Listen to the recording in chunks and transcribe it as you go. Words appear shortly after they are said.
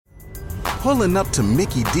Pulling up to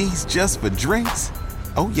Mickey D's just for drinks?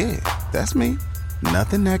 Oh yeah, that's me.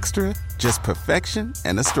 Nothing extra, just perfection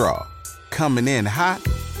and a straw. Coming in hot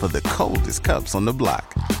for the coldest cups on the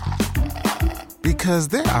block. Because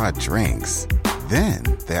there are drinks. Then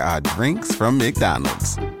there are drinks from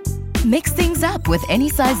McDonald's. Mix things up with any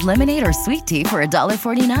size lemonade or sweet tea for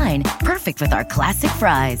 $1.49. Perfect with our classic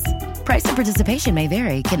fries. Price and participation may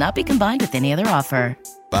vary. Cannot be combined with any other offer.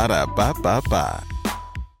 Ba-da-ba-ba-ba.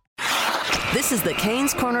 This is the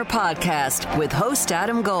Canes Corner Podcast with host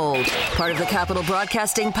Adam Gold, part of the Capital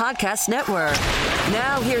Broadcasting Podcast Network.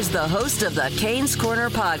 Now here's the host of the Canes Corner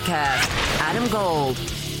Podcast, Adam Gold.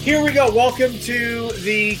 Here we go. Welcome to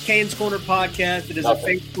the Canes Corner Podcast. It is a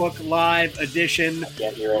Facebook Live edition. I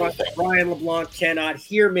can't hear anything. Brian LeBlanc cannot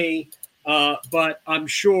hear me, but I'm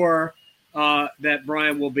sure that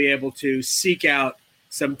Brian will be able to seek out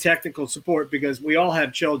some technical support because we all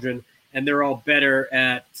have children and they're all better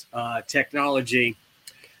at technology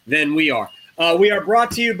than we are. We are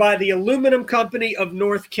brought to you by the Aluminum Company of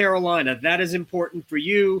North Carolina. That is important for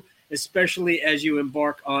you, especially as you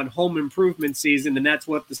embark on home improvement season, and that's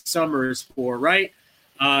what the summer is for, right?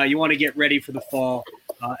 You want to get ready for the fall,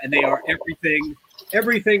 and they are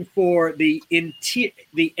everything for the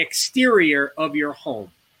exterior of your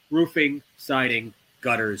home: roofing, siding,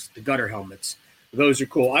 gutters, the gutter helmets. Those are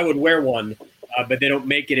cool. I would wear one, but they don't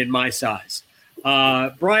make it in my size.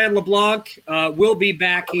 Brian LeBlanc will be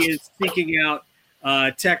back. He is seeking out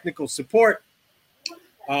technical support.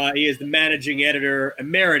 He is the managing editor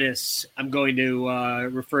emeritus. I'm going to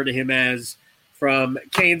refer to him as from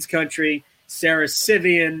Canes Country. Sarah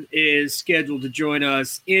Sivian is scheduled to join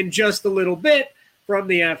us in just a little bit from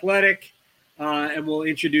The Athletic, and we'll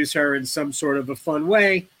introduce her in some sort of a fun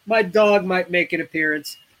way. My dog might make an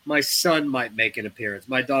appearance. My son might make an appearance.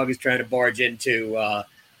 My dog is trying to barge into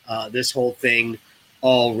this whole thing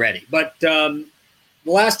already. But the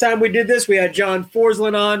last time we did this, we had John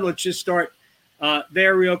Forsland on. Let's just start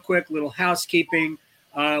there real quick, little housekeeping.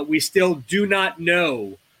 We still do not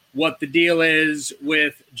know what the deal is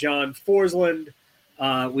with John Forsland.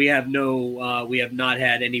 We have not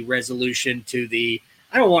had any resolution to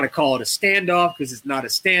I don't want to call it a standoff because it's not a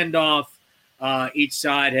standoff. Each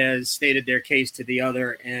side has stated their case to the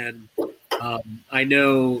other, and I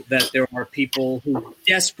know that there are people who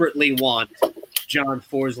desperately want John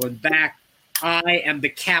Forsland back. I am the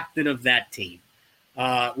captain of that team.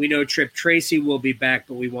 We know Trip Tracy will be back,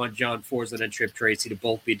 but we want John Forsland and Trip Tracy to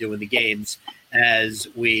both be doing the games as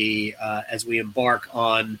we embark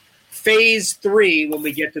on Phase 3 when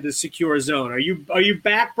we get to the secure zone. Are you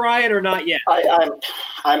back, Brian, or not yet?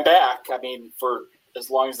 I'm back. I mean, for as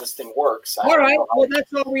long as this thing works. All right. Well,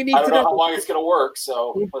 that's all we need to know. I don't know how long it's going to work,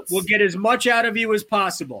 so we'll get as much out of you as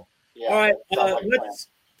possible. Yeah, all right.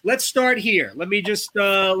 Let's start here. Let me just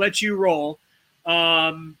let you roll.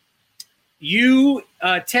 You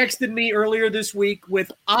texted me earlier this week with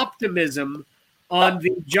optimism on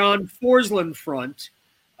the John Forsland front,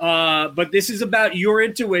 but this is about your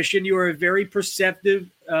intuition. You are a very perceptive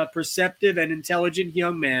and intelligent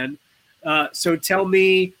young man. So tell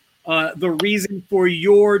me the reason for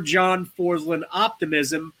your John Forsland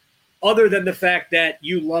optimism, other than the fact that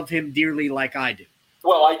you love him dearly like I do.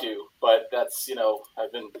 Well, I do, but that's,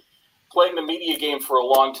 I've been playing the media game for a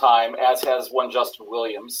long time, as has one Justin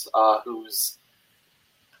Williams, who's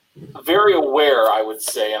very aware, I would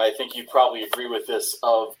say, and I think you'd probably agree with this,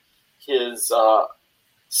 of his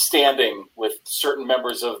standing with certain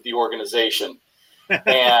members of the organization.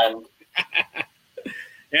 And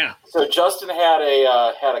yeah. So Justin had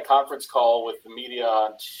a conference call with the media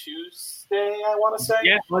on Tuesday, I want to say.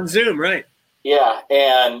 Yeah, on Zoom, right. Yeah,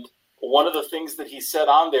 and one of the things that he said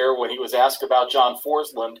on there when he was asked about John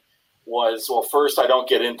Forsland was, well, first, I don't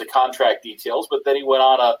get into contract details, but then he went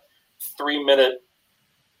on a 3-minute,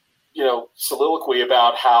 soliloquy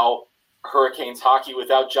about how Hurricanes hockey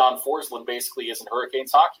without John Forsland basically isn't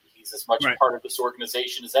Hurricanes hockey. He's as much a part of this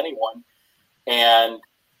organization as anyone. And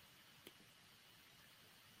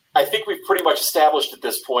I think we've pretty much established at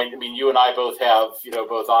this point, I mean, you and I both have,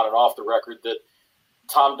 both on and off the record, that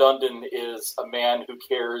Tom Dundon is a man who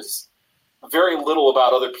cares very little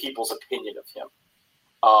about other people's opinion of him.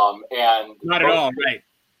 And not at all, right.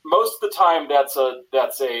 Most of the time that's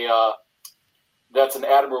an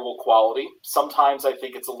admirable quality. Sometimes I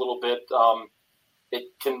think it's a little bit, it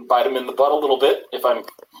can bite him in the butt a little bit if I'm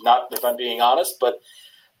being honest, but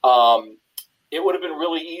it would have been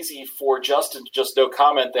really easy for Justin to just no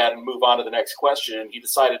comment that and move on to the next question. And he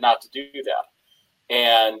decided not to do that.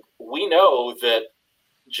 And we know that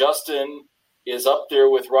Justin is up there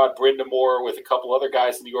with Rod Brindamore, with a couple other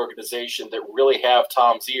guys in the organization that really have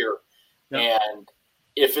Tom's ear. Yep. And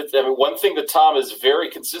one thing that Tom is very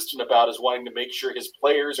consistent about is wanting to make sure his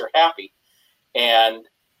players are happy. And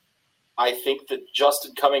I think that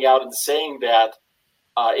Justin coming out and saying that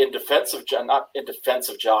in defense of John, not in defense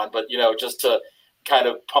of John, but, just to kind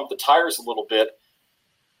of pump the tires a little bit,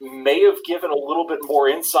 may have given a little bit more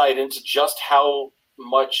insight into just how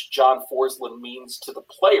much John Forsland means to the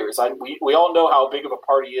players. We all know how big of a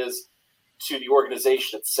part he is to the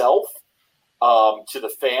organization itself, to the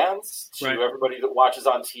fans, to everybody that watches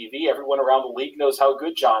on TV. Everyone around the league knows how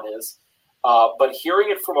good John is. But hearing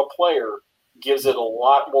it from a player gives it a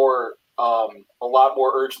lot more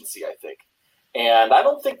urgency, I think. And I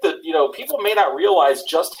don't think that, people may not realize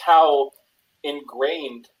just how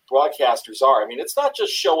ingrained broadcasters are. I mean, it's not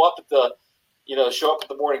just show up at the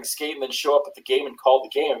morning skate and then show up at the game and call the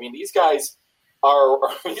game. I mean, these guys are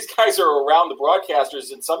around the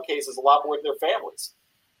broadcasters in some cases a lot more than their families.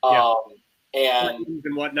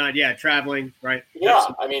 And whatnot. Yeah. Traveling. Right. Yeah.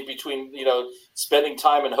 Absolutely. I mean, between, spending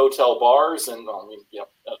time in hotel bars and,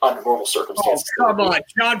 under normal circumstances. Oh, come on.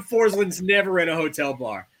 John Forsland's never in a hotel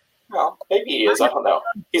bar. Well, maybe he is. I don't know.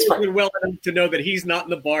 He's been well enough to know that he's not in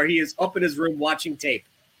the bar. He is up in his room watching tape.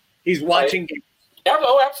 He's watching games. Yeah,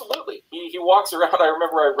 absolutely. He walks around. I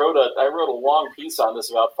remember I wrote a long piece on this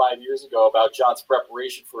about 5 years ago about John's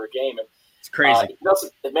preparation for a game. And it's crazy.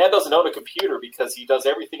 The man doesn't own a computer because he does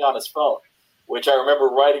everything on his phone, which I remember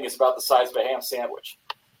writing is about the size of a ham sandwich.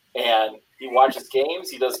 And he watches games.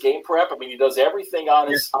 He does game prep. I mean, he does everything on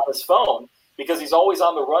his phone because he's always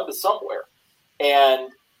on the run to somewhere.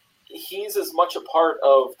 And he's as much a part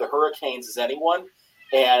of the Hurricanes as anyone,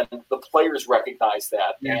 and the players recognize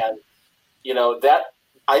that. Yeah. And, that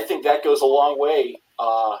I think that goes a long way.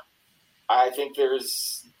 I think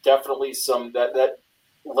there's definitely some that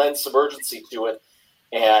lends some urgency to it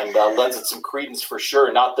and lends it some credence for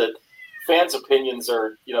sure. Not that fans' opinions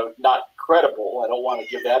are, not credible. I don't want to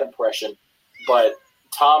give that impression, but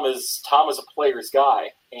Tom is a player's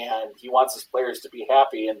guy, and he wants his players to be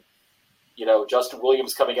happy. And, Justin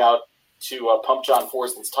Williams coming out to pump John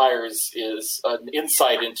Forsland's tires is an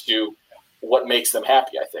insight into what makes them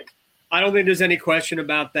happy, I think. I don't think there's any question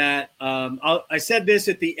about that. I said this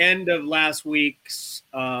at the end of last week's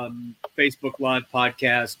Facebook Live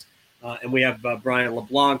podcast, and we have Brian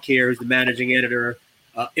LeBlanc here, who's the managing editor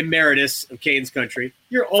emeritus of Canes Country.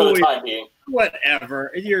 You're always for the time being.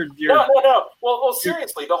 Whatever. You're No. Well,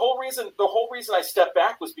 seriously, the whole reason I stepped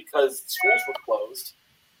back was because schools were closed.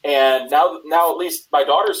 And now at least my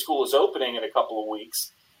daughter's school is opening in a couple of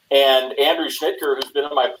weeks. And Andrew Schnitker, who's been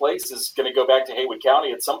in my place, is going to go back to Haywood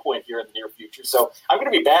County at some point here in the near future. So I'm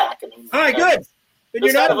going to be back. I mean, all right, good. Then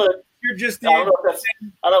you're not. You're just. I don't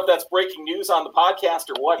know if that's breaking news on the podcast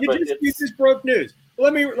or what. You just broke news.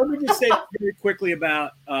 Let me just say very quickly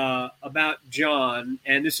about John,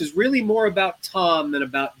 and this is really more about Tom than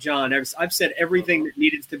about John. I've said everything that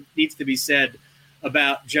needs to be said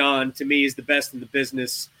about John. To me, is the best in the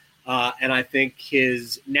business. And I think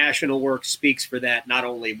his national work speaks for that, not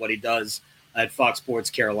only what he does at Fox Sports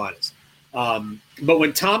Carolinas. But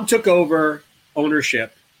when Tom took over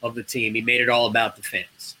ownership of the team, he made it all about the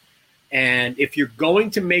fans. And if you're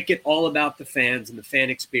going to make it all about the fans and the fan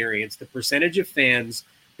experience, the percentage of fans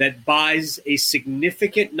that buys a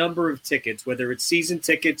significant number of tickets, whether it's season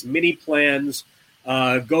tickets, mini plans,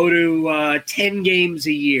 go to 10 games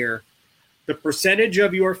a year, the percentage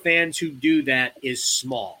of your fans who do that is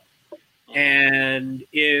small. And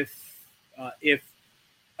if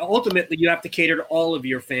ultimately you have to cater to all of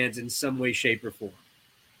your fans in some way, shape, or form.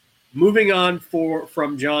 Moving on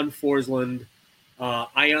from John Forsland,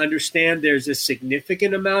 I understand there's a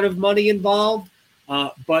significant amount of money involved,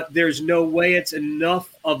 but there's no way it's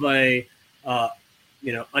enough of a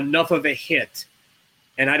hit,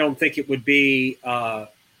 and I don't think it would be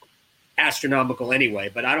astronomical anyway.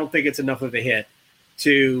 But I don't think it's enough of a hit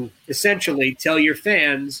to essentially tell your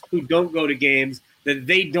fans who don't go to games that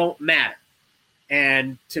they don't matter.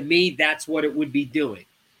 And to me, that's what it would be doing,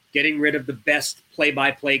 getting rid of the best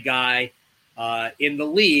play-by-play guy in the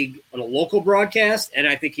league on a local broadcast. And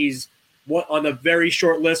I think he's on the very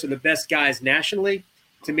short list of the best guys nationally.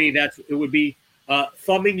 To me, it would be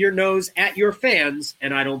thumbing your nose at your fans,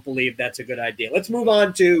 and I don't believe that's a good idea. Let's move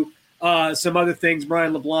on to some other things.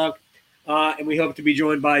 Brian LeBlanc, and we hope to be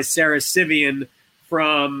joined by Sarah Sivian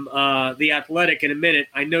from The Athletic in a minute.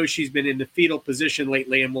 I know she's been in the fetal position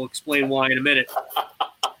lately, and we'll explain why in a minute.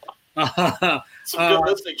 Some good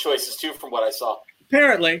listening choices, too, from what I saw.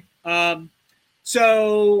 Apparently.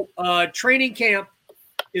 So training camp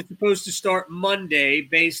is supposed to start Monday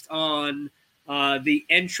based on the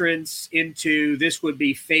entrance into this would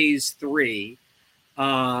be phase 3.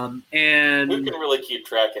 And who can really keep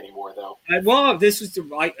track anymore, though? Well, this is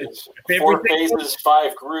like 4 phases,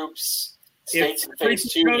 5 groups, states in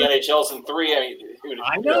phase 2, the NHL's in 3. I mean,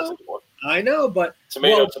 I know, but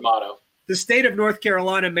tomato. The state of North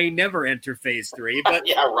Carolina may never enter phase 3, but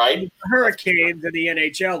yeah, right. The Hurricanes and the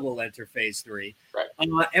NHL will enter phase 3. Right.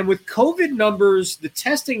 And with COVID numbers, the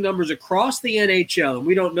testing numbers across the NHL, and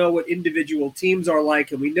we don't know what individual teams are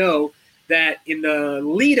like, and we know that in the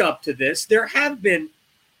lead up to this, there have been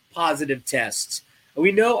positive tests.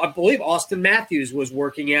 We know, I believe Austin Matthews was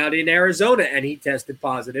working out in Arizona and he tested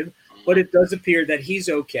positive, but it does appear that he's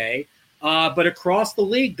okay. But across the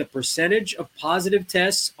league, the percentage of positive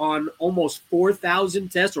tests on almost 4,000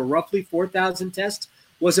 tests, or roughly 4,000 tests,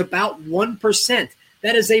 was about 1%.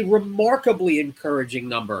 That is a remarkably encouraging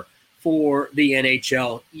number for the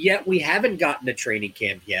NHL, yet we haven't gotten a training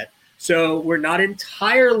camp yet. So we're not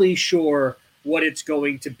entirely sure what it's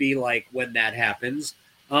going to be like when that happens.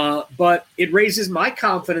 But it raises my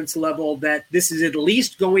confidence level that this is at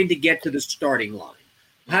least going to get to the starting line.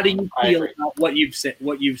 How do you feel about what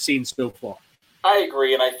you've seen so far? I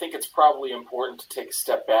agree, and I think it's probably important to take a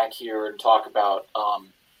step back here and talk about,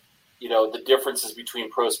 the differences between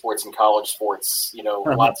pro sports and college sports.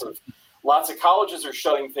 Lots of colleges are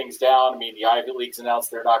shutting things down. I mean, the Ivy League's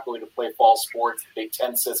announced they're not going to play fall sports. The Big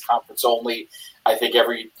Ten says conference only. I think all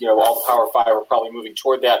the Power Five are probably moving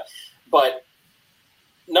toward that. But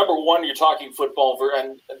number one, you're talking football,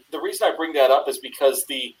 and the reason I bring that up is because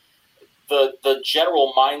the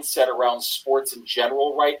general mindset around sports in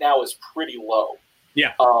general right now is pretty low.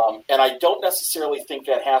 Yeah. And I don't necessarily think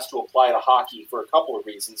that has to apply to hockey for a couple of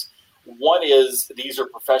reasons. One is these are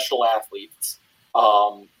professional athletes.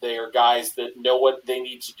 They are guys that know what they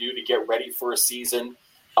need to do to get ready for a season.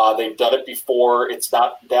 They've done it before. It's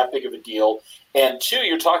not that big of a deal. And two,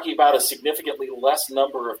 you're talking about a significantly less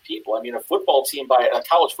number of people. I mean, a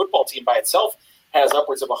college football team by itself has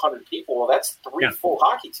upwards of 100 people. Well, that's 3 full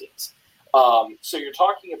hockey teams. So you're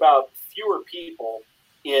talking about fewer people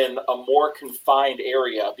in a more confined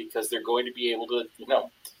area because they're going to be able to,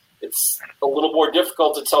 it's a little more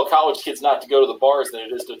difficult to tell college kids not to go to the bars than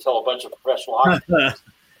it is to tell a bunch of professional hockey players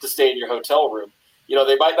to stay in your hotel room.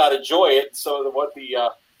 They might not enjoy it. So what the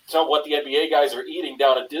NBA guys are eating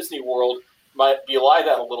down at Disney World might belie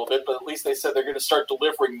that a little bit, but at least they said they're going to start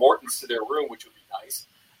delivering Mortons to their room, which would be nice.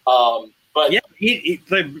 But yeah,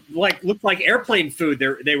 looked like airplane food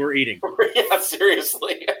they were eating. Yeah,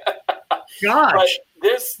 seriously. Gosh,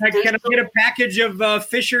 can I get a package of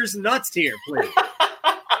Fisher's nuts here, please?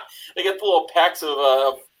 They get the little packs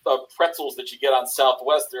of pretzels that you get on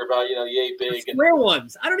Southwest. They're about yay big. The square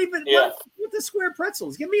ones. I don't even with the square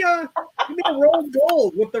pretzels. Give me a rolled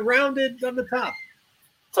gold with the rounded on the top.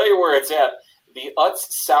 Tell you where it's at. The Utz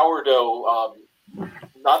sourdough.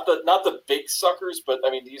 Not the big suckers, but I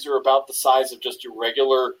mean these are about the size of just your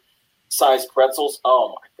regular size pretzels.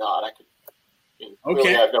 Oh my God, I could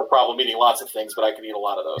really have no problem eating lots of things, but I could eat a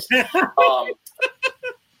lot of those.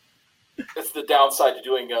 It's the downside to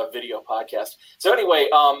doing a video podcast. So anyway,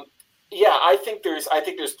 I think there's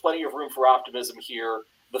plenty of room for optimism here.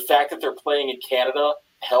 The fact that they're playing in Canada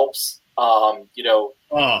helps. I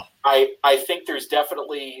think there's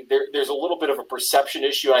definitely there's a little bit of a perception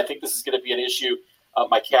issue, and I think this is going to be an issue.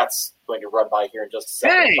 My cat's going to run by here in just a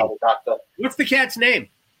second. Hey, what's the cat's name?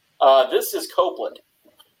 This is Copeland.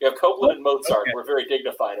 We have Copeland and Mozart. Okay. We're very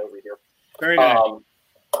dignified over here. Very nice.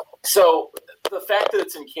 So the fact that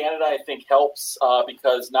it's in Canada, I think, helps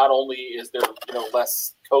because not only is there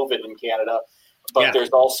less COVID in Canada, but there's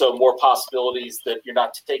also more possibilities that you're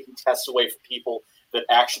not taking tests away from people that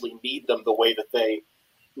actually need them the way that they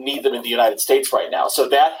need them in the United States right now. So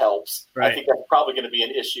that helps. Right. I think that's probably going to be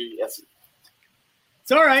an issue. Yes.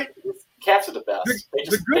 It's all right. Cats are the best.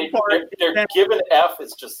 Their given F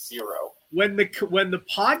is just 0. When the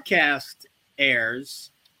podcast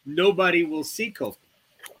airs, nobody will see Copeland.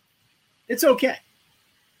 It's okay.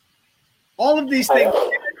 All of these things,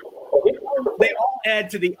 they all add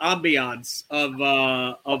to the ambiance of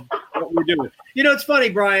what we're doing. It's funny,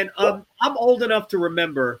 Brian. I'm old enough to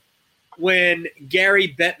remember when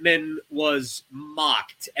Gary Bettman was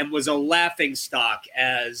mocked and was a laughingstock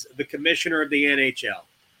as the commissioner of the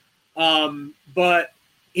NHL. But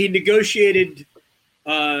he negotiated,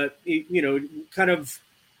 kind of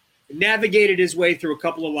navigated his way through a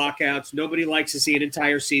couple of lockouts. Nobody likes to see an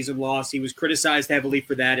entire season lost. He was criticized heavily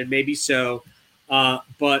for that, and maybe so.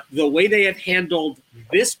 But the way they have handled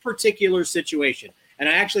this particular situation, and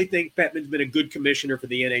I actually think Bettman's been a good commissioner for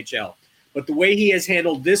the NHL, but the way he has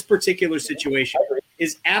handled this particular situation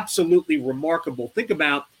is absolutely remarkable. Think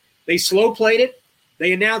about, they slow played it.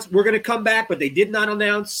 They announced we're going to come back, but they did not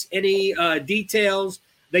announce any details.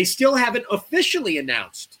 They still haven't officially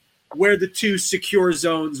announced where the 2 secure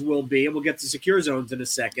zones will be, and we'll get to secure zones in a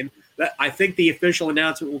second. I think the official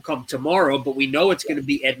announcement will come tomorrow, but we know it's going to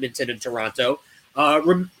be Edmonton and Toronto.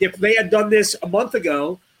 If they had done this a month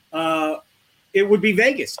ago, it would be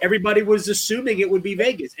Vegas. Everybody was assuming it would be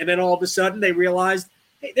Vegas, and then all of a sudden they realized,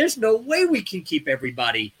 hey, there's no way we can keep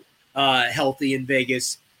everybody healthy in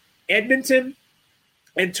Vegas. Edmonton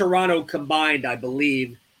and Toronto combined, I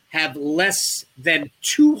believe, have less than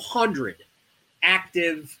 200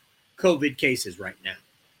 active COVID cases right now.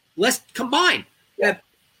 Less combined. Yeah.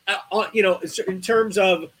 In terms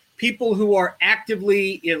of people who are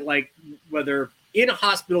actively in, like, whether in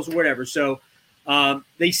hospitals or whatever. So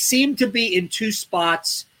they seem to be in 2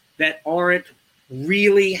 spots that aren't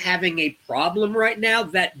really having a problem right now.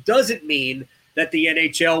 That doesn't mean that the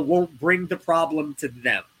NHL won't bring the problem to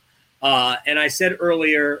them. And I said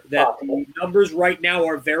earlier that the numbers right now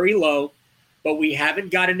are very low, but we haven't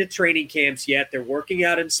gotten to training camps yet. They're working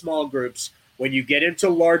out in small groups. When you get into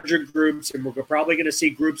larger groups, and we're probably going to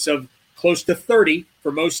see groups of close to 30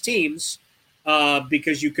 for most teams,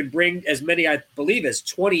 because you can bring as many, I believe, as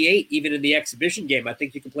 28, even in the exhibition game. I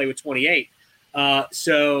think you can play with 28.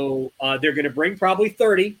 So they're going to bring probably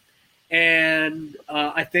 30. And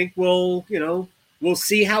I think we'll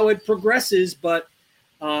see how it progresses. But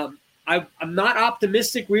I'm not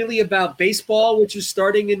optimistic really about baseball, which is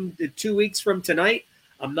starting in 2 weeks from tonight.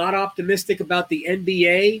 I'm not optimistic about the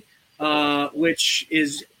NBA, which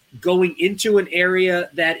is going into an area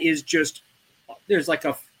that is just – there's like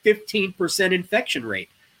a 15% infection rate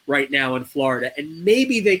right now in Florida. And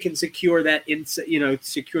maybe they can secure that,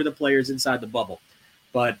 secure the players inside the bubble.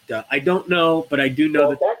 But I don't know, but I do know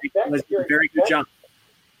that they has done a very good job.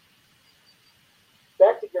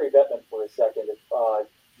 Back to Gary Bettman for a second. If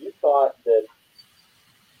you thought that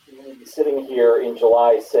you would be sitting here in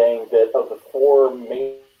July saying that of the 4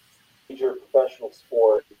 major professional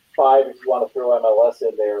sports, 5 if you want to throw MLS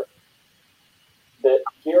in there, that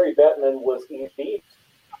Gary Bettman was elite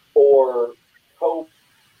or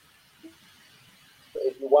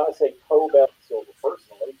if you want to say co-Bettman Silver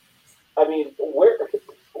personally, I mean,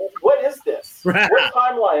 what is this? What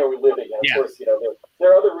timeline are we living in? Of course,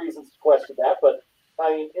 there are other reasons to question that, but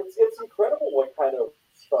I mean, it's incredible what kind of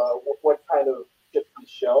shit he's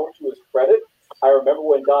shown to his credit. I remember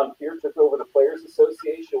when Don Fear took over the Players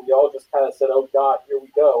Association, we all just kind of said, "Oh God, here we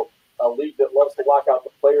go." A league that loves to lock out the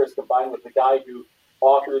players, combined with the guy who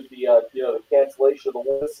authored the cancellation of the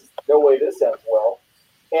war. This is no way this ends well.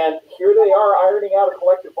 And here they are ironing out a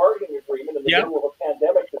collective bargaining agreement in the middle of a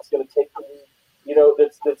pandemic that's going to take,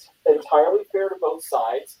 that's entirely fair to both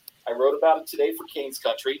sides. I wrote about it today for Canes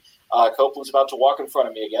Country. Copeland's about to walk in front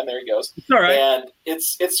of me again. There he goes. It's all right. And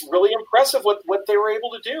it's really impressive what they were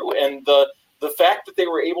able to do. And the fact that they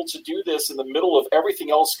were able to do this in the middle of everything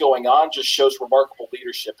else going on just shows remarkable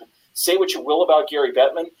leadership. And say what you will about Gary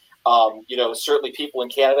Bettman. Certainly people in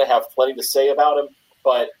Canada have plenty to say about him,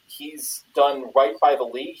 but he's done right by the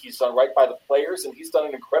league. He's done right by the players, and he's done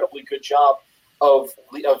an incredibly good job of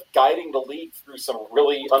guiding the league through some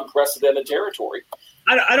really unprecedented territory.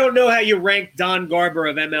 I don't know how you rank Don Garber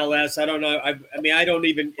of MLS. I don't know. I don't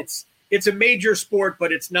even. It's a major sport,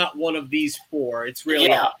 but it's not one of these 4. It's really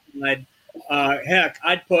heck.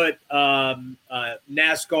 I'd put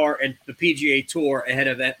NASCAR and the PGA Tour ahead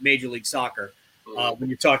of that Major League Soccer when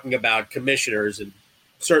you're talking about commissioners, and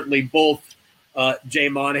certainly both Jay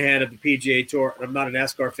Monahan of the PGA Tour. And I'm not a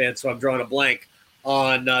NASCAR fan, so I'm drawing a blank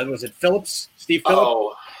on was it Phillips? Steve Phillips?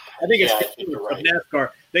 Oh, I think it's Phillips of NASCAR.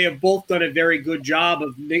 They have both done a very good job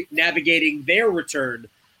of navigating their return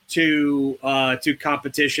to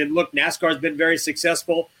competition. Look, NASCAR's been very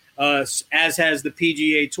successful, as has the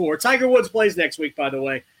PGA Tour. Tiger Woods plays next week, by the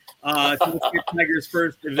way. So let's get Tiger's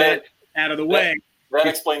first event out of the way. That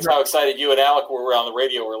explains how excited you and Alec were on the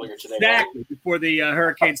radio earlier today. Exactly, before the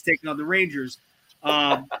Hurricanes taking on the Rangers.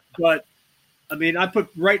 But, I mean, I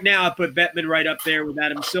put Bettman right up there with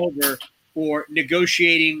Adam Silver for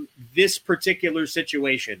negotiating this particular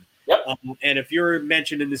situation. Yep. And if you're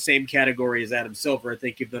mentioned in the same category as Adam Silver, I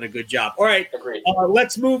think you've done a good job. All right, agreed.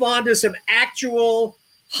 Let's move on to some actual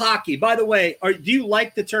hockey. By the way, do you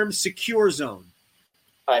like the term secure zone?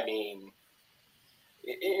 I mean,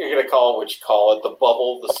 you're going to call it what you call it, the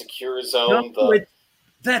bubble, the secure zone.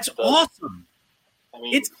 That's awesome. I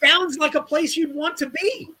mean, it sounds like a place you'd want to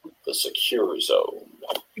be. The secure zone.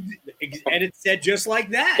 And it said just like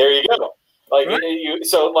that. There you go.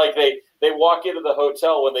 They walk into the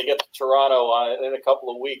hotel when they get to Toronto in a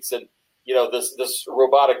couple of weeks, and this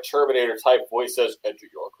robotic Terminator type voice says, "Enter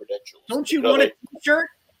your credentials." Don't you want a T-shirt?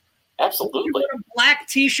 Absolutely. A black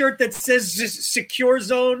T-shirt that says "Secure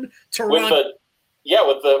Zone Toronto."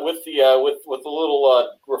 With the little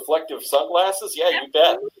reflective sunglasses. Yeah, you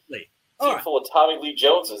bet. Absolutely. Team full of Tommy Lee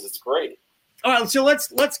Joneses. It's great. All right, so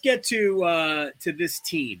let's get to this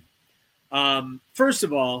team. First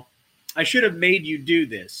of all, I should have made you do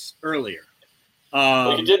this earlier.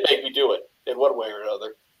 Well, you did make me do it in one way or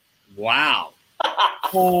another. Wow.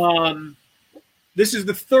 This is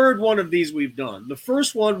the third one of these we've done. The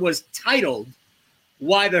first one was titled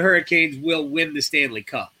 "Why the Hurricanes Will Win the Stanley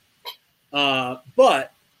Cup." And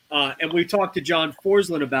we talked to John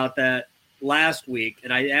Forsland about that last week,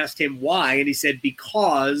 and I asked him why, and he said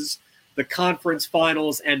because the conference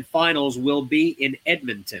finals and finals will be in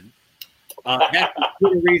Edmonton. That's as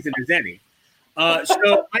good a reason as any.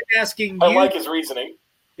 So I'm asking you. I like his reasoning.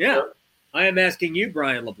 Yeah. Sure. I am asking you,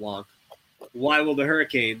 Brian LeBlanc, why will the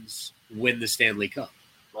Hurricanes win the Stanley Cup?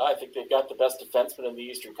 Well, I think they've got the best defenseman in the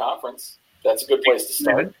Eastern Conference. That's a good place to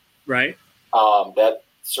start. Right. That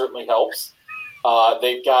certainly helps.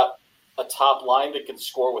 They've got a top line that can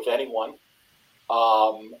score with anyone.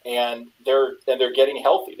 And they're getting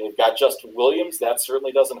healthy. They've got Justin Williams. That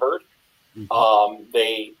certainly doesn't hurt. Mm-hmm.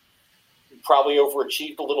 They probably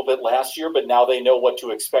overachieved a little bit last year, but now they know what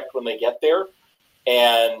to expect when they get there.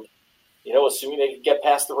 And, assuming they can get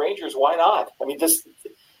past the Rangers, why not? I mean, this,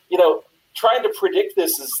 trying to predict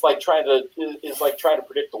this is like trying to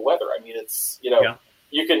predict the weather. I mean, it's, you've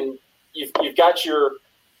got your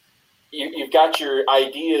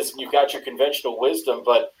ideas and you've got your conventional wisdom,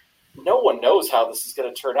 but no one knows how this is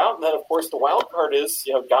going to turn out. And then, of course, the wild card is,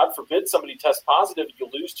 God forbid somebody tests positive, you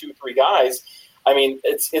lose 2-3 guys. I mean,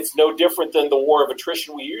 it's no different than the war of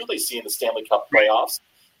attrition we usually see in the Stanley Cup playoffs,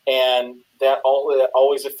 and that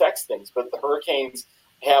always affects things. But the Hurricanes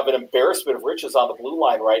have an embarrassment of riches on the blue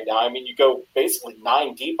line right now. I mean, you go basically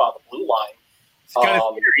 9 deep on the blue line. It's kind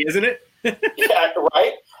of scary, isn't it? Yeah,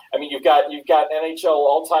 right. I mean, you've got NHL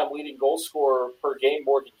all-time leading goal scorer per game,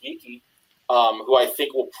 Morgan Geekie, who I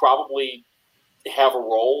think will probably have a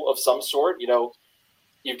role of some sort.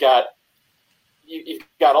 You've got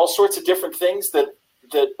all sorts of different things that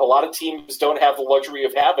a lot of teams don't have the luxury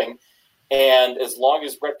of having. And as long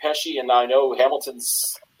as Brett Pesce, and I know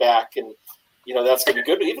Hamilton's back, and that's going to be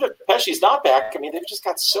good. But even if Pesce's not back, I mean, they've just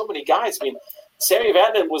got so many guys. I mean, Sammy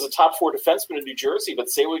Vatanen was a top 4 defenseman in New Jersey, but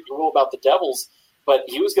say what you will about the Devils, but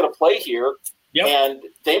he was going to play here, and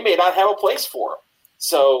they may not have a place for him.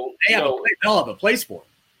 So they have a hell of a place for him.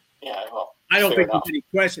 Yeah, well, I don't think there's any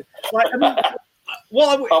question. But, I mean,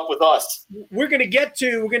 up with us. We're going to get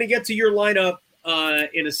to your lineup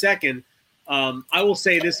in a second. I will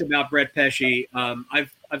say this about Brett Pesce.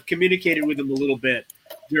 I've communicated with him a little bit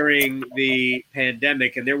during the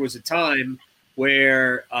pandemic, and there was a time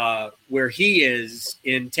where he is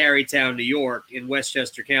in Tarrytown, New York, in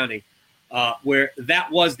Westchester County, where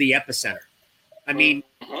that was the epicenter. I mean,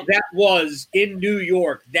 that was in New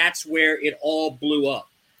York. That's where it all blew up.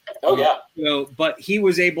 Oh, yeah. But he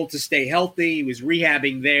was able to stay healthy. He was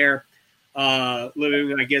rehabbing there,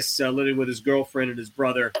 living with his girlfriend and his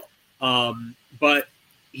brother. But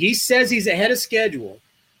he says he's ahead of schedule.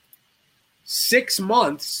 6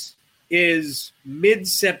 months is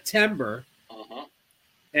mid-September,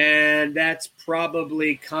 and that's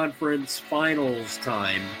probably conference finals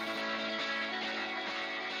time.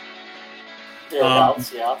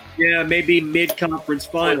 Yeah, maybe mid-conference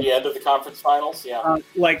finals. At the end of the conference finals, yeah.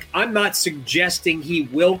 I'm not suggesting he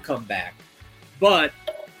will come back, but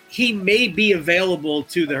he may be available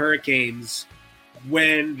to the Hurricanes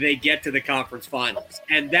when they get to the conference finals,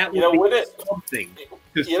 and that would be something.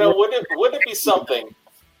 Wouldn't it be something?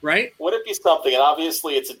 Right? Would it be something? And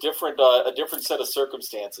obviously, it's a different set of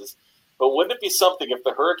circumstances. But wouldn't it be something if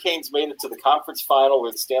the Hurricanes made it to the conference final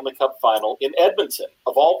or the Stanley Cup final in Edmonton,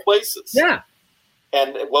 of all places? Yeah.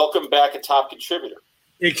 And welcome back a top contributor.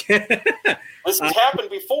 This has happened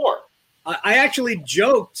before. I actually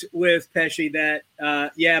joked with Pesce that,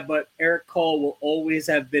 but Eric Cole will always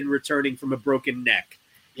have been returning from a broken neck.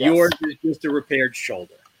 Yes. Yours is just a repaired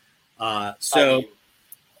shoulder.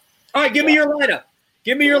 All right, give me your lineup.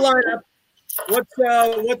 What's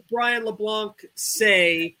Brian LeBlanc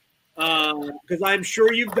say? Because I'm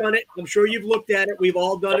sure you've done it. I'm sure you've looked at it. We've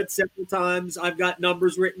all done it several times. I've got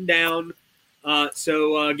numbers written down.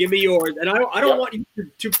 So give me yours. And I don't want you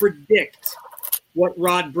to predict what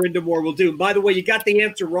Rod Brindamore will do. And by the way, you got the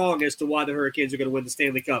answer wrong as to why the Hurricanes are going to win the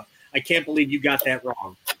Stanley Cup. I can't believe you got that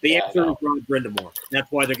wrong. The answer is Rod Brindamore.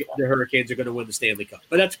 That's why the Hurricanes are going to win the Stanley Cup.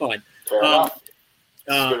 But that's fine. Fair enough.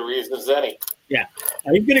 As good a reason as any. Yeah.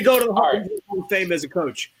 He's going to go to the Hall of Fame as a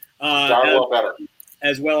coach. Better.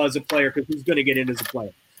 As well as a player, because he's going to get in as a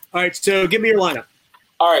player. All right, so give me your lineup.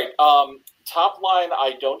 All right. Top line,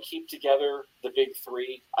 I don't keep together the big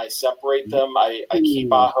three. I separate them. I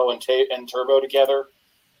keep Aho and Turbo together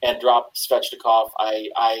and drop Svechnikov.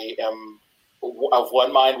 I am of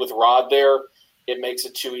one mind with Rod there. It makes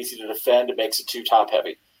it too easy to defend. It makes it too top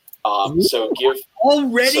heavy. So give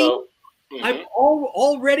already. So, I'm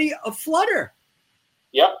already a flutter.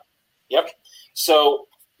 Yep. So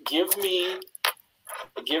give me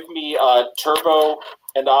Turbo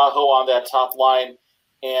and Aho on that top line.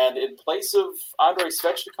 And in place of Andrei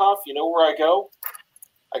Svechnikov, you know where I go?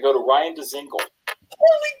 I go to Ryan Dzingel.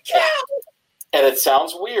 Holy cow! And it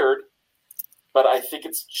sounds weird, but I think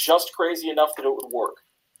it's just crazy enough that it would work.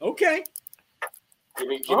 Okay. Give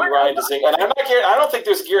me Ryan Dzingel. And I don't think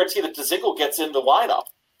there's a guarantee that Dzingel gets in the lineup.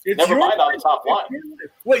 Never mind on the top line.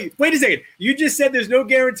 Wait a second. You just said there's no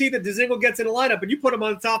guarantee that Dzingel gets in the lineup, and you put him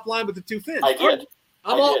on the top line with the two Finns. I did.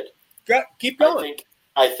 Keep going.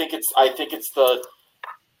 I think it's the.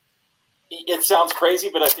 It sounds crazy,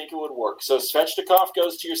 but I think it would work. So Svechnikov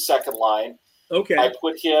goes to your second line. Okay. I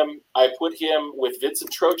put him with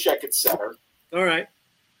Vincent Trocheck at center. All right.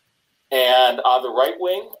 And on the right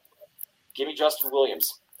wing, give me Justin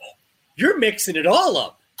Williams. You're mixing it all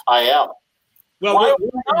up. I am. Well,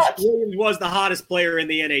 Williams was the hottest player in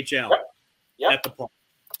the NHL at the point.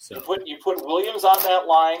 So you put Williams on that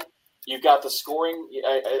line. You've got the scoring.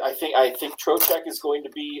 I think Trocheck is going to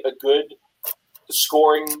be a good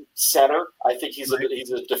scoring center. I think he's a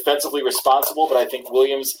defensively responsible, but I think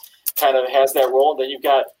Williams kind of has that role. And then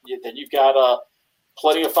you've got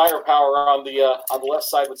plenty of firepower on the left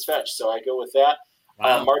side with Svech. So I go with that.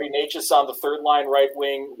 Wow. Marty Necas on the third line, right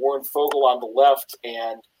wing. Warren Foegele on the left,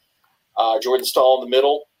 and Jordan Staal in the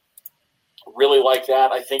middle. Really like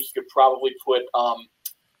that. I think you could probably put. I'm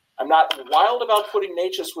not wild about putting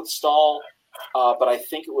Necas with Staal, but I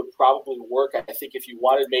think it would probably work. I think if you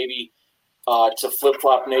wanted maybe to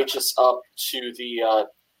flip-flop Necas up to the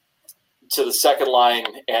second line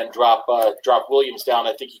and drop Williams down,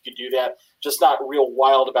 I think you could do that. Just not real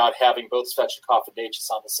wild about having both Svechnikov and Necas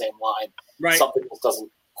on the same line. Right. Something that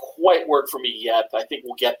doesn't quite work for me yet. I think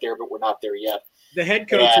we'll get there, but we're not there yet. The head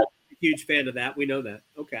coach is a huge fan of that. We know that.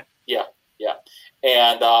 Okay. Yeah.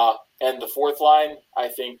 And the fourth line, I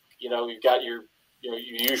think, you've got your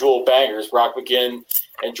usual bangers, Brock McGinn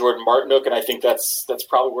and Jordan Martinook, and I think that's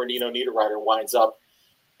probably where Nino Niederreiter winds up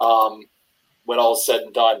when all is said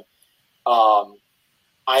and done. So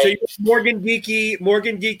Morgan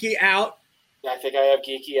Geekie out. I think I have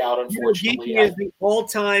Geekie out, unfortunately. Geekie is the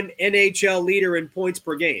all-time NHL leader in points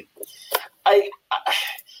per game. I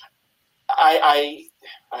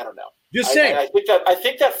don't know. Just saying. I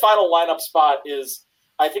think that final lineup spot is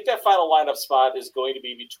going to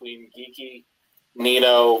be between Geekie,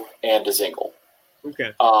 Nino, and Dzingel.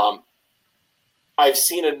 Okay. I've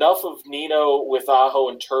seen enough of Nino with Aho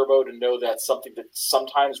and Turbo to know that's something that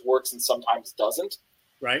sometimes works and sometimes doesn't.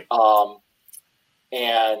 Right.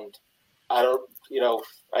 And I don't,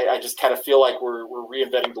 I just kind of feel like we're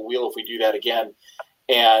reinventing the wheel if we do that again.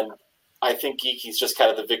 And I think Geekie's just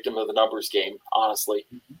kind of the victim of the numbers game, honestly,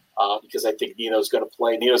 because I think Nino's going to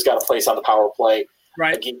play. Nino's got a place on the power play.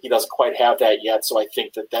 Right. Geekie doesn't quite have that yet, so I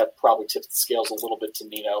think that probably tips the scales a little bit to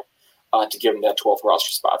Nino to give him that 12th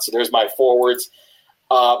roster spot. So there's my forwards.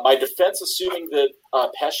 My defense, assuming that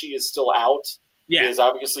Pesce is still out, is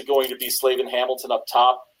obviously going to be Slavin Hamilton up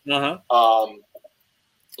top. Uh-huh.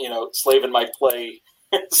 Slavin might play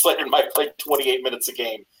 28 minutes a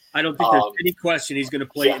game. I don't think there's any question he's going to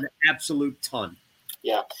play an absolute ton.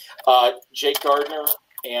 Yeah. Jake Gardner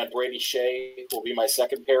and Brady Shea will be my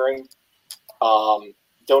second pairing.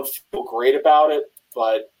 Don't feel great about it,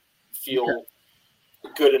 but feel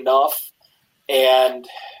good enough. And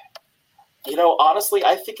honestly,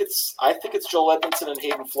 I think it's Joel Edmondson and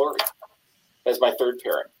Hayden Fleury as my third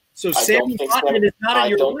pairing. So Sammy Vatanen is not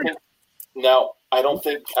in your lineup. No, I don't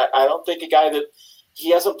think a guy that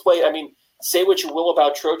he hasn't played. I mean, say what you will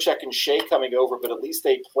about Trocheck and Shea coming over, but at least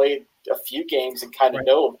they played a few games and kind of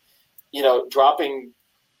know him. Dropping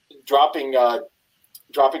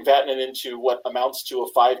Vatanen into what amounts to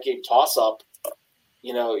a 5-game toss-up,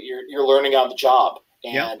 you're learning on the job,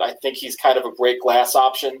 and I think he's kind of a break glass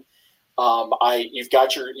option. You've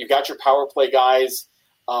got your power play guys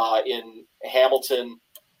in Hamilton.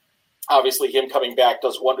 Obviously, him coming back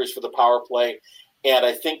does wonders for the power play, and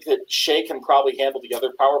I think that Shea can probably handle the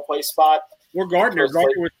other power play spot. Or Gardner.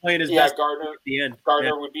 Gardner was playing his best Gardner at the end.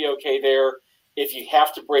 Gardner would be okay there. If you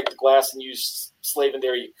have to break the glass and use Slavin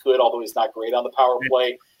there, you could, although he's not great on the power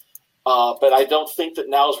play. But I don't think that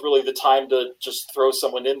now is really the time to just throw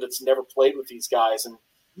someone in that's never played with these guys and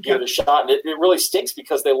give it a shot. And it really stinks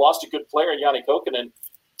because they lost a good player in Yanni Kokkonen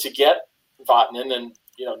to get Vatanen, and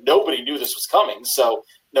nobody knew this was coming, so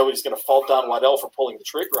nobody's going to fault Don Waddell for pulling the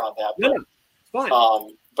trigger on that. No,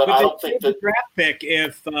 fine. But I don't think that draft pick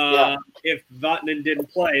if Vatanen didn't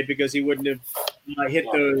play because he wouldn't have hit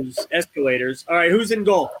those escalators. All right, who's in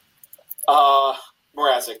goal?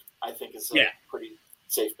 Mrazek, I think, is a pretty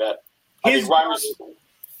safe bet. Reimer's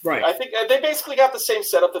right. I think they basically got the same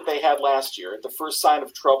setup that they had last year. At the first sign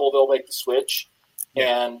of trouble, they'll make the switch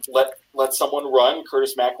and let someone run.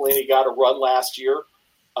 Curtis McElhinney got a run last year,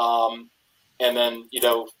 and then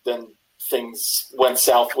then things went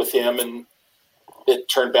south with him, and it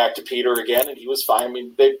turned back to Peter again, and he was fine. I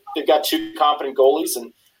mean, they've got two competent goalies,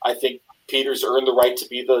 and I think Peter's earned the right to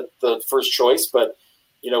be the first choice. But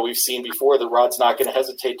we've seen before that Rod's not going to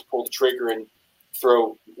hesitate to pull the trigger and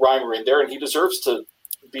throw Reimer in there, and he deserves to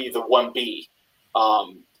be the 1B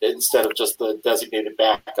instead of just the designated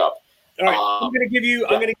backup. All right, I'm going to give you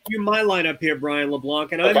my lineup here, Brian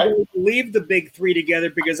LeBlanc, and I'm going to leave the big three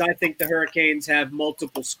together because I think the Hurricanes have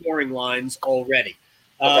multiple scoring lines already.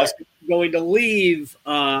 So I'm going to leave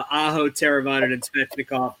Aho, Teravainen, and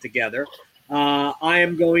Svechnikov together. I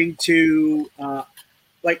am going to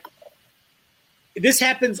this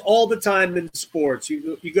happens all the time in sports.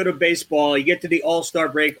 You go to baseball, you get to the All-Star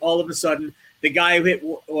break, all of a sudden the guy who hit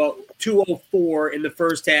 204 in the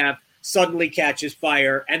first half suddenly catches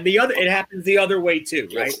fire, and it happens the other way too,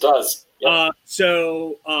 right? Yes, it does. Yep.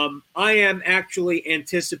 So I am actually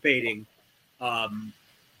anticipating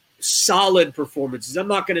solid performances. I'm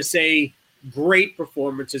not going to say great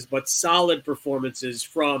performances, but solid performances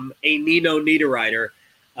from a Nino Niederreiter.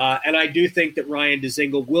 And I do think that Ryan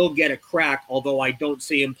Dzingel will get a crack, although I don't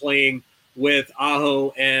see him playing with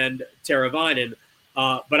Aho and Teravainen.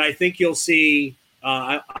 But I think you'll see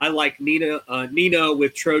I like Nino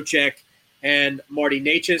with Trocheck and Marty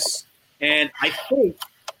Necas. And I think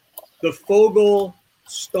the Fogle,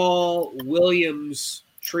 Stahl, Williams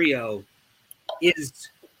trio is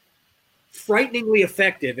frighteningly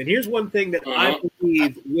effective. And here's one thing that I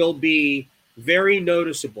believe will be very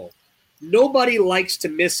noticeable. Nobody likes to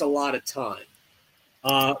miss a lot of time,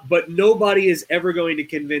 but nobody is ever going to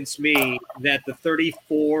convince me that the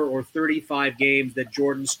 34 or 35 games that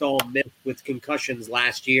Jordan Stahl missed with concussions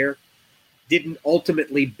last year didn't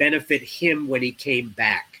ultimately benefit him when he came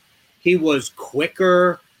back. He was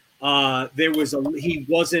quicker. He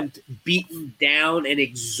wasn't beaten down and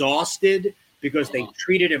exhausted because they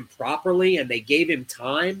treated him properly and they gave him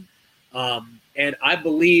time. And I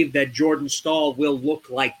believe that Jordan Stahl will look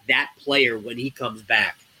like that player when he comes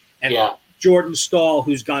back. And Jordan Stahl,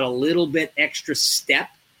 who's got a little bit extra step,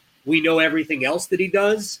 we know everything else that he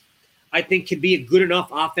does, I think can be a good enough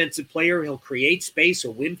offensive player. He'll create space,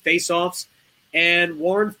 he'll win faceoffs. And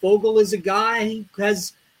Warren Fogle is a guy who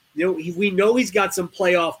has, we know he's got some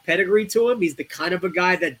playoff pedigree to him. He's the kind of a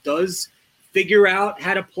guy that does figure out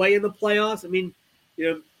how to play in the playoffs. I mean,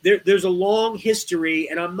 there's a long history,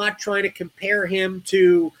 and I'm not trying to compare him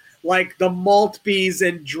to like the Maltbys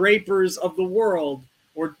and Drapers of the world,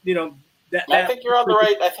 or I think you're on the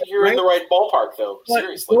right. I think you're in the right ballpark, though. But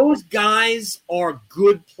seriously, those guys are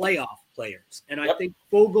good playoff players, and I think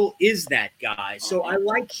Fogle is that guy. So I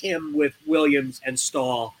like him with Williams and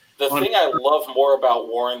Stahl. The thing I love more about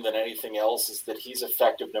Warren than anything else is that he's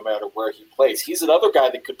effective no matter where he plays. He's another guy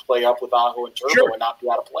that could play up with Aho and Turbo and not be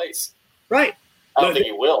out of place. Right. I don't think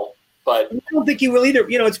he will, but I don't think he will either.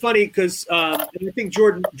 It's funny because I think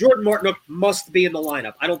Jordan Martinook must be in the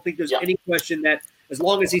lineup. I don't think there's any question that as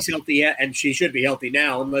long as he's healthy, and she should be healthy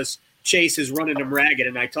now, unless Chase is running him ragged.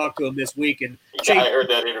 And I talked to him this week, and Chase, I heard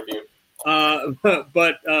that interview.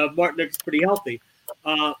 But Martinook's pretty healthy.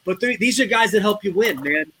 But these are guys that help you win,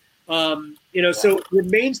 man. So it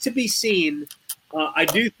remains to be seen. I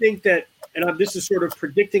do think that. And this is sort of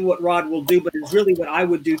predicting what Rod will do, but it's really what I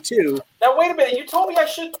would do too. Now, wait a minute. You told me I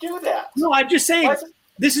shouldn't do that. No, I'm just saying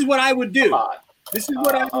this is what I would do. This is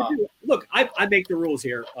what I would do. Look, I make the rules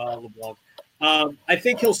here, LeBlanc. I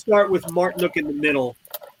think he'll start with Martinook in the middle,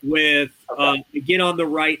 with McGinn on the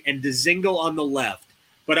right and Dzingel on the left.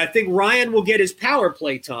 But I think Ryan will get his power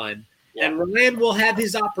play time, and Ryan will have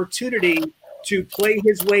his opportunity to play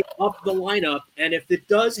his way up the lineup. And if it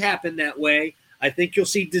does happen that way, I think you'll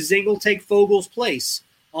see Dzingel take Fogle's place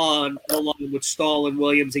on the line with Stahl and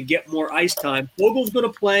Williams and get more ice time. Fogel's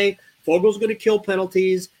going to play. Fogel's going to kill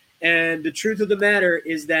penalties. And the truth of the matter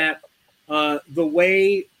is that the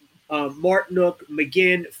way Martinook,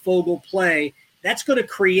 McGinn, Fogle play, that's going to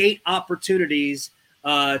create opportunities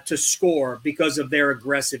to score because of their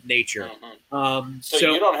aggressive nature. So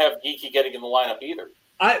you don't have Geekie getting in the lineup either.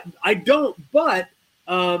 I don't, but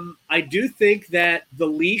I do think that the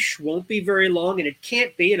leash won't be very long, and it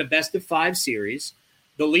can't be in a best-of-5 series.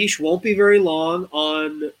 the leash won't be very long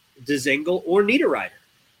on Dzingel or Niederreiter.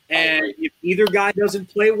 And if either guy doesn't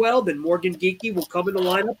play well, then Morgan Geekie will come in the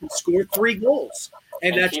lineup and score 3 goals.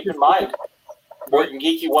 And that's keep in mind, Morgan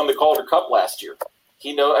Geekie won the Calder Cup last year.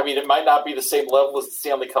 It might not be the same level as the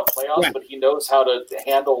Stanley Cup playoffs, but he knows how to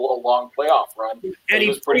handle a long playoff run. And he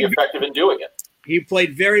was pretty effective in doing it. He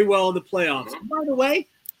played very well in the playoffs. Mm-hmm. By the way,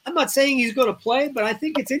 I'm not saying he's going to play, but I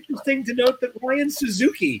think it's interesting to note that Ryan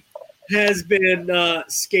Suzuki has been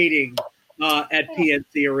skating at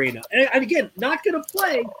PNC Arena. And again, not going to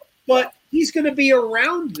play, but he's going to be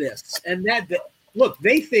around this. And look,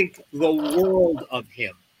 they think the world of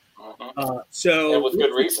him. And with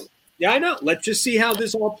good reason. Yeah, I know. Let's just see how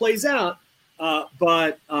this all plays out.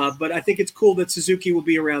 But I think it's cool that Suzuki will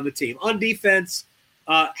be around the team. On defense,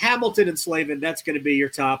 Hamilton and Slavin, that's going to be your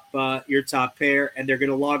top pair, and they're going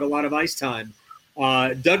to log a lot of ice time.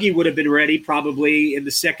 Dougie would have been ready probably in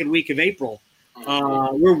the second week of April.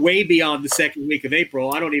 We're way beyond the second week of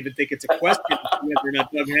April. I don't even think it's a question whether or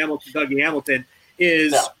not Dougie Hamilton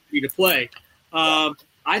is ready to play.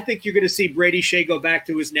 I think you're going to see Brady Shea go back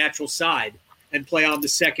to his natural side and play on the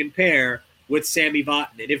second pair with Sammy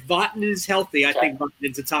Vatanen. If Vatanen is healthy, I think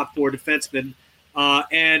Vatanen's a top 4 defenseman.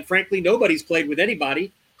 And frankly, nobody's played with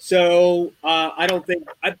anybody. So I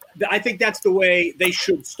think that's the way they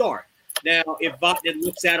should start. Now, if Vatanen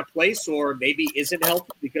looks out of place or maybe isn't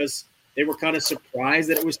healthy because they were kind of surprised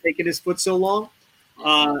that it was taking his foot so long,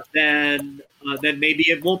 then maybe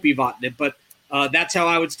it won't be Vatanen. But that's how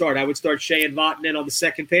I would start. I would start Shea and Vatanen on the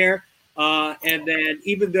second pair. And then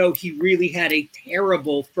even though he really had a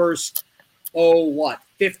terrible first,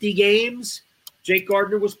 50 games, Jake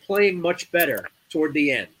Gardner was playing much better toward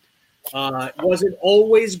the end. It wasn't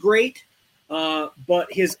always great,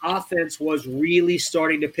 but his offense was really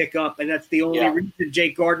starting to pick up, and that's the only reason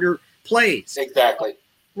Jake Gardner plays. Exactly.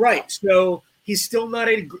 Right. So he's still not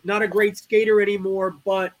a great skater anymore,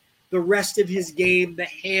 but the rest of his game, the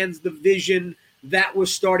hands, the vision, that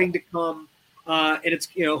was starting to come. And it's,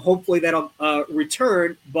 hopefully that'll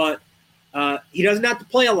return, but he doesn't have to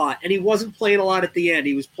play a lot. And he wasn't playing a lot at the end.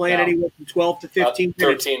 He was playing anywhere from 12 to 15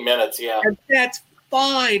 minutes. 13 minutes, yeah. And that's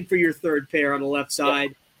fine for your third pair on the left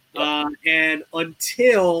side. And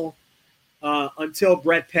until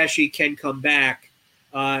Brett Pesce can come back,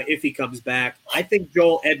 if he comes back, I think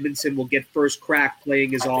Joel Edmondson will get first crack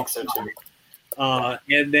playing his off side.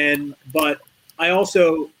 And then, but I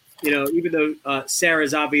also, even though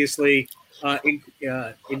Sarah's obviously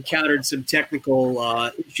encountered some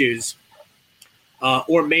technical issues,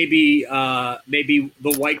 or maybe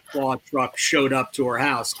the White Claw truck showed up to her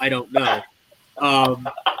house. I don't know.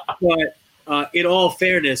 But in all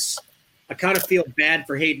fairness, I kind of feel bad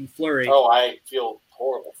for Hayden Fleury. Oh, I feel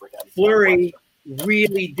horrible for him. Fleury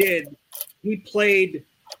really did. He played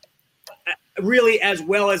really as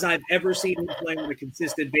well as I've ever seen him play on a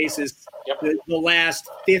consistent basis. The last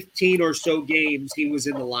 15 or so games he was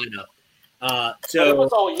in the lineup. So it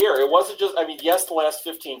was all year. It wasn't just. Yes, the last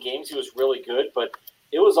 15 games he was really good, but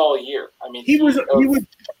it was all year.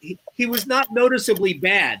 He was not noticeably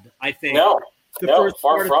bad. I think first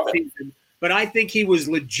far from it. Season, but I think he was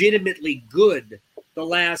legitimately good the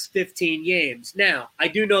last 15 games. Now I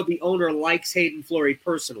do know the owner likes Hayden Fleury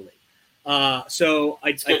personally, so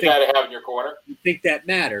I think guy to have in your corner. I think that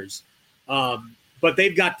matters. But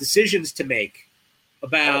they've got decisions to make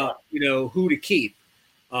about who to keep.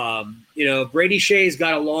 Brady Shea's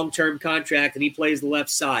got a long-term contract and he plays the left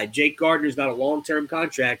side. Jake Gardner's got a long-term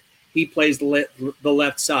contract. He plays the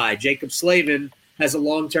left side. Jacob Slavin has a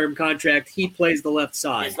long-term contract. He plays the left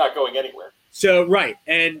side. He's not going anywhere. So, right.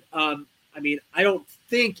 And, I don't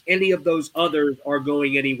think any of those others are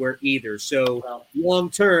going anywhere either. So,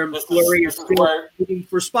 long-term, Fleury is still looking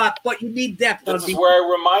for spot, but you need depth. This is where I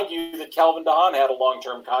remind you that Calvin DeHaan had a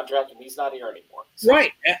long-term contract and he's not here anymore. So,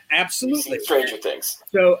 right. Absolutely. Stranger things.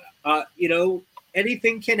 So,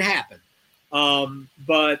 anything can happen.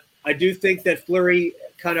 But I do think that Fleury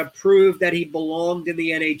kind of proved that he belonged in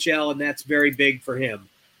the NHL, and that's very big for him.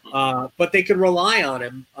 But they can rely on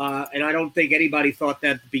him, and I don't think anybody thought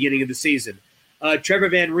that at the beginning of the season. Trevor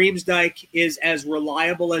Van Riemsdyk is as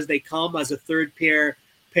reliable as they come as a third pair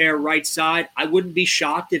right side. I wouldn't be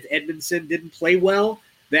shocked if Edmondson didn't play well,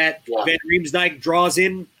 that Van Riemsdyk draws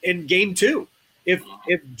in game 2. If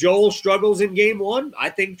Joel struggles in game 1, I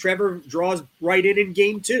think Trevor draws right in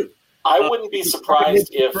game 2. I wouldn't be surprised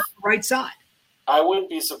if right side. I wouldn't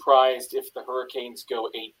be surprised if the Hurricanes go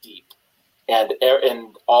 8 deep, and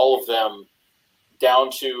all of them, down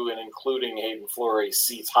to and including Hayden Fleury,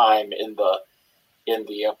 see time in the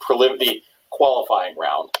preliminary qualifying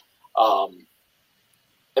round. Why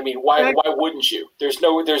wouldn't you? There's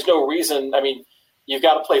no reason. You've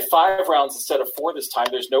got to play 5 rounds instead of 4 this time.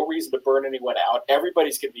 There's no reason to burn anyone out.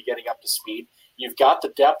 Everybody's going to be getting up to speed. You've got the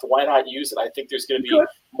depth. Why not use it? I think there's going to be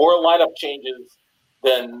more lineup changes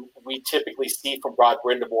than we typically see from Rod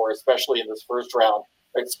Brindamore, especially in this first round,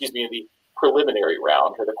 in the preliminary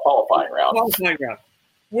round or the qualifying round.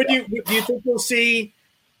 Do you think we'll see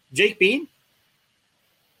Jake Bean?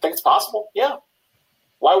 I think it's possible. Yeah.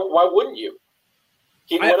 Why wouldn't you?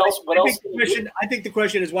 I think the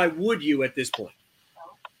question is, why would you at this point?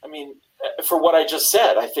 I mean, for what I just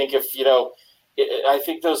said, I think I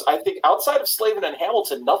think outside of Slavin and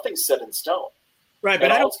Hamilton, nothing's set in stone. Right,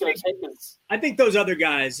 but I think those other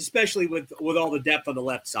guys, especially with all the depth on the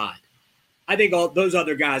left side, I think all those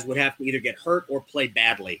other guys would have to either get hurt or play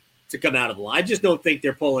badly to come out of the line. I just don't think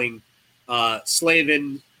they're pulling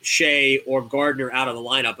Slavin, Shea, or Gardner out of the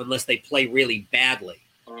lineup unless they play really badly.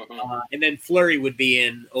 Mm-hmm. And then Fleury would be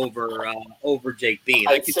in over Jake Bean.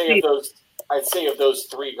 I'd say of those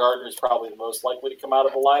 3, Gardner's probably the most likely to come out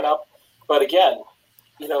of the lineup. But again,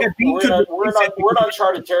 we're in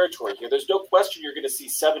uncharted territory here. There's no question you're going to see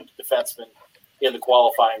 7 defensemen in the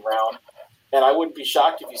qualifying round, and I wouldn't be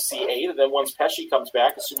shocked if you see 8. And then once Pesce comes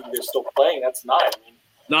back, assuming they're still playing, that's 9. I mean,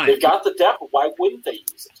 9. They've got the depth. Why wouldn't they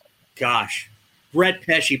use it? Gosh, Brett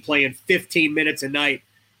Pesce playing 15 minutes a night,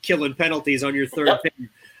 killing penalties on your third pin.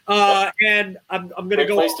 And I'm going to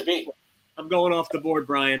go. Place to be. I'm going off the board,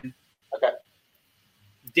 Brian. Okay.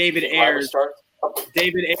 David Ayers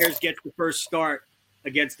gets the first start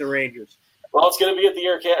against the Rangers. Well, it's going to be at the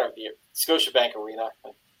Scotiabank Arena.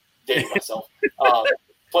 I'm dating myself.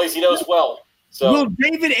 Place he knows well. So, will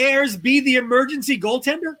David Ayers be the emergency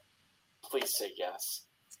goaltender? Please say yes.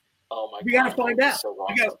 Oh my God! We got to find out. So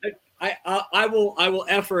I will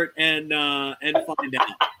effort and find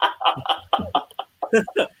out.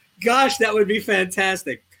 Gosh, that would be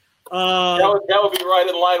fantastic. That would be right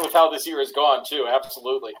in line with how this year has gone too.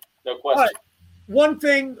 Absolutely, no question. Right. One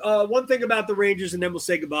thing about the Rangers, and then we'll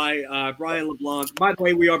say goodbye. Brian LeBlanc. By the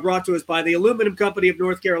way, we are brought to us by the Aluminum Company of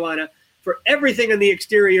North Carolina for everything on the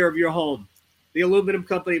exterior of your home. The Aluminum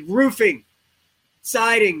Company, roofing,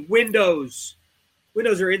 siding, windows.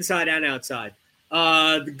 Windows are inside and outside.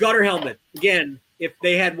 The gutter helmet. Again, if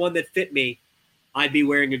they had one that fit me, I'd be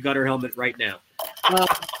wearing a gutter helmet right now.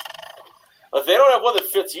 If they don't have one that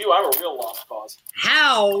fits you, I'm a real lost cause.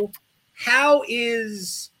 How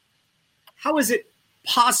is it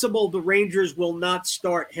possible the Rangers will not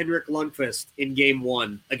start Henrik Lundqvist in Game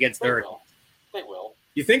 1 against the Hurricanes? They will.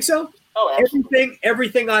 You think so? Oh, absolutely.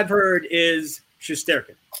 Everything I've heard is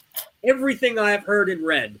Shesterkin. Everything I've heard and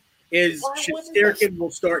read is Shesterkin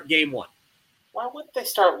will start Game 1. Why wouldn't they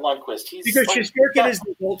start Lundqvist? Because Shesterkin is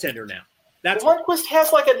the goaltender now. Lundqvist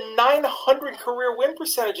has like a 900 career win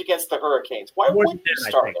percentage against the Hurricanes. Why wouldn't you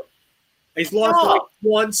start him? He's lost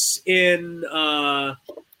once in the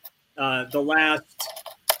last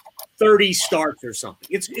 30 starts or something.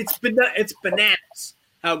 It's bananas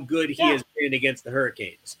how good he has been against the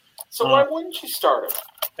Hurricanes. So why wouldn't you start him?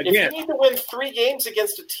 Again, if you need to win 3 games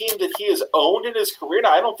against a team that he has owned in his career,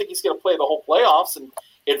 now I don't think he's going to play the whole playoffs. And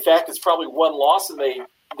in fact, it's probably 1 loss and they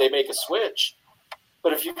make a switch.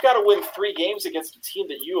 But if you've got to win 3 games against a team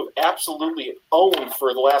that you have absolutely owned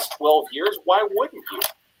for the last 12 years, why wouldn't you?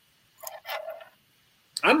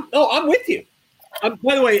 I'm with you.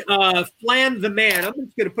 By the way, Flan the Man, I'm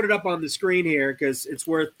just going to put it up on the screen here because it's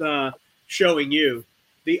worth showing you.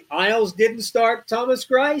 The Isles didn't start Thomas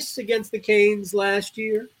Greiss against the Canes last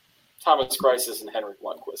year. Thomas Greiss isn't Henrik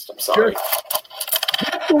Lundqvist. I'm sorry. Sure.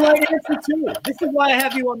 That's the right answer, too. This is why I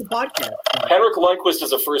have you on the podcast. Henrik Lundqvist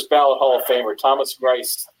is a first ballot Hall of Famer. Thomas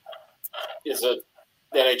Greiss is an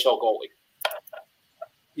NHL goalie.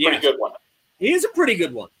 Pretty good one. He is a pretty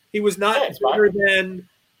good one. He was not better than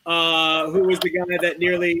who was the guy that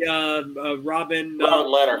nearly Robin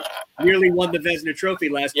Lehner nearly won the Vezina Trophy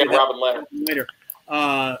last year. Yeah, Robin Lehner.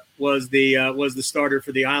 Was the starter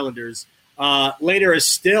for the Islanders. Lehner has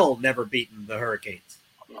still never beaten the Hurricanes.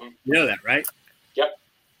 Mm-hmm. You know that, right? Yep.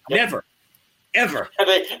 Never. Ever. And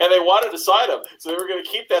they wanted to sign him, so they were going to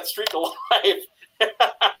keep that streak alive.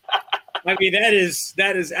 I mean, that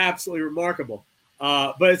is absolutely remarkable.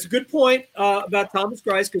 But it's a good point about Thomas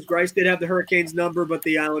Greiss, because Greiss did have the Hurricanes number, but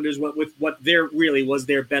the Islanders went with what really was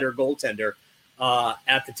their better goaltender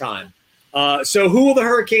at the time. So who will the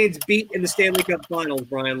Hurricanes beat in the Stanley Cup Finals,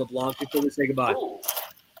 Brian LeBlanc, before we say goodbye?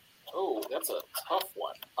 Oh, that's a tough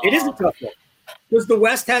one. It is a tough one. Because the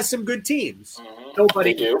West has some good teams. Mm-hmm.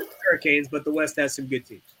 Nobody beats the Hurricanes, but the West has some good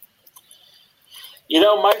teams. You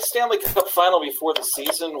know, my Stanley Cup final before the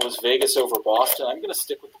season was Vegas over Boston. I'm going to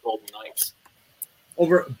stick with the Golden Knights.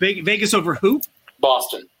 Over Vegas over who?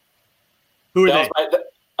 Boston. Who are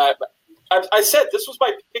they? I said this was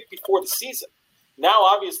my pick before the season. Now,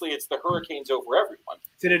 obviously, it's the Hurricanes over everyone.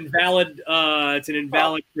 It's an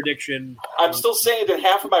invalid prediction. I'm still saying that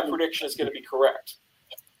half of my prediction is going to be correct,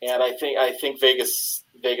 and I think Vegas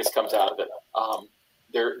comes out of it.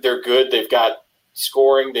 They're good. They've got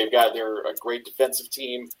scoring. They're a great defensive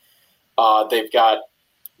team. They've got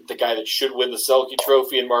the guy that should win the Selke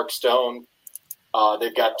Trophy in Mark Stone.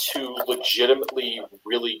 They've got two legitimately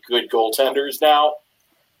really good goaltenders now.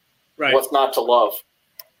 Right. What's not to love?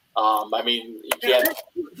 I mean, you can't.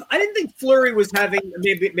 I didn't think Fleury was having.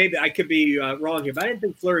 Maybe I could be wrong here, but I didn't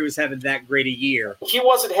think Fleury was having that great a year. He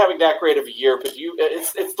wasn't having that great of a year, but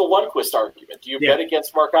it's the Lundqvist argument. Do you bet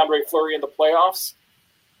against Marc-Andre Fleury in the playoffs?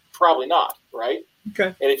 Probably not, right? Okay.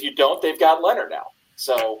 And if you don't, they've got Leonard now.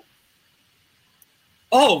 So.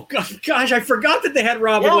 Oh gosh, I forgot that they had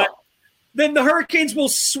Robin Leonard. Then the Hurricanes will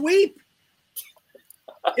sweep.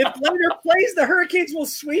 If Leonard plays, the Hurricanes will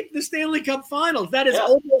sweep the Stanley Cup Finals. That is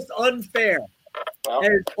almost unfair. Well,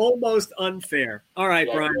 that is almost unfair. All right,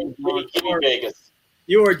 Brian. Give me Vegas.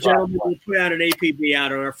 You are a gentleman who put out an APB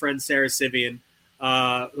out on our friend Sarah Sivian,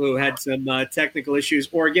 who had some technical issues.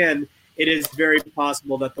 Or again, it is very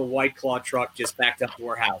possible that the White Claw truck just backed up to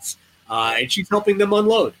her house. And she's helping them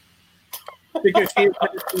unload. Because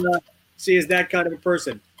she is that kind of a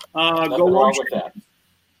person. Go wash your hands.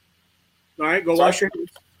 All right, go wash your hands.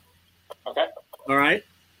 Okay. All right,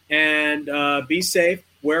 and be safe.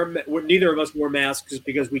 Neither of us wear masks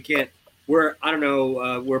because we can't. We're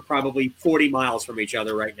probably 40 miles from each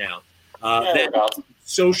other right now.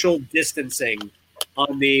 Social distancing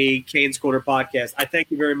on the Canes Corner podcast. I thank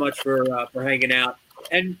you very much for hanging out.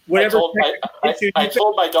 And whatever. I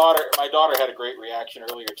told my daughter. My daughter had a great reaction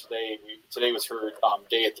earlier today. Today was her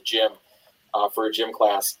day at the gym. For a gym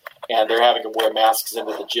class, and they're having to wear masks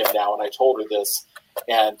into the gym now. And I told her this,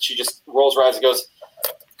 and she just rolls her eyes and goes,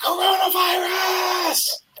 "Coronavirus!"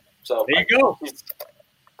 So there you go.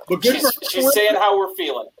 But she's saying how we're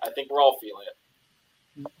feeling. I think we're all feeling it.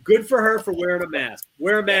 Good for her for wearing a mask.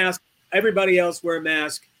 Wear a mask. Everybody else wear a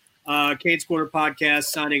mask. Canes Corner podcast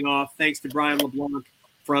signing off. Thanks to Brian LeBlanc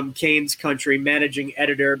from Canes Country, managing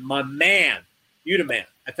editor. My man, you the man.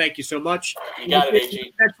 I thank you so much. You got it,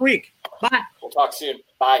 AG. Next week. Bye. We'll talk soon.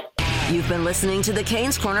 Bye. You've been listening to the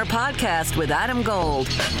Canes Corner podcast with Adam Gold.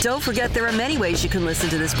 Don't forget there are many ways you can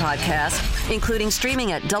listen to this podcast, including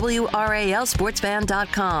streaming at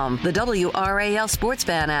WRALSportsFan.com, the WRAL Sports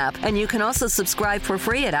Fan app, and you can also subscribe for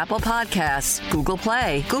free at Apple Podcasts, Google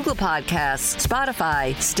Play, Google Podcasts,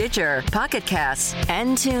 Spotify, Stitcher, Pocket Casts,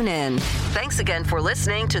 and TuneIn. Thanks again for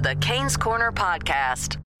listening to the Canes Corner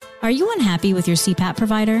podcast. Are you unhappy with your CPAP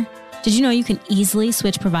provider? Did you know you can easily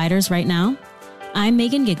switch providers right now? I'm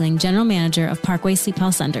Megan Gigling, General Manager of Parkway Sleep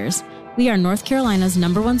Health Centers. We are North Carolina's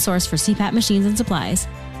 #1 source for CPAP machines and supplies.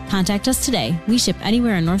 Contact us today. We ship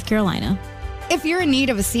anywhere in North Carolina. If you're in need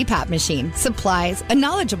of a CPAP machine, supplies, a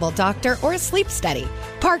knowledgeable doctor, or a sleep study,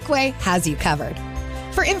 Parkway has you covered.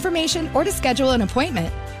 For information or to schedule an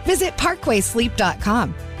appointment, visit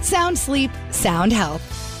parkwaysleep.com. Sound sleep, sound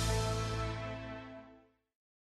health.